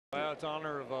Well, it's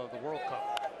honor of the World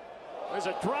Cup. There's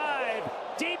a drive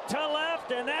deep to left,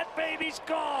 and that baby's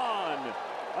gone.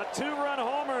 A two-run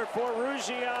homer for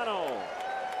Ruggiano.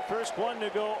 First one to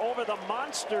go over the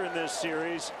monster in this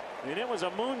series, and it was a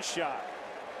moonshot.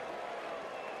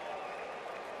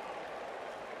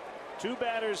 Two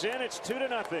batters in, it's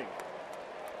 2-0.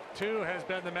 2 has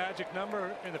been the magic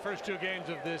number in the first 2 games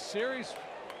of this series.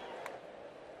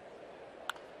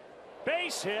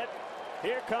 Base hit.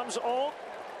 Here comes Oak.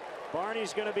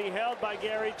 Barney's going to be held by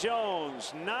Gary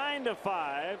Jones.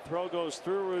 9-5. Throw goes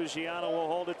through. Ruggiano will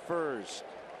hold it first.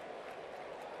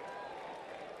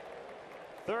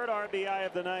 Third RBI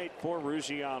of the night for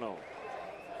Ruggiano.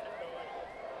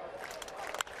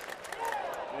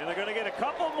 And they're going to get a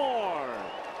couple more.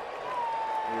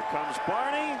 Here comes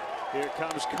Barney. Here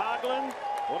comes Coughlin.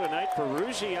 What a night for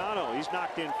Ruggiano. He's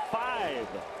knocked in 5.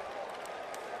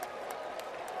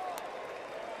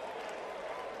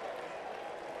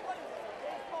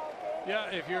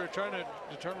 Yeah, if you're trying to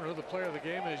determine who the player of the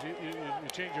game is, you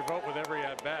change your vote with every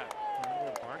at bat.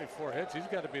 Barney 4 hits. He's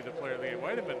got to be the player of the game.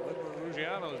 Wait a minute, look what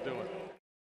Ruggiano's doing.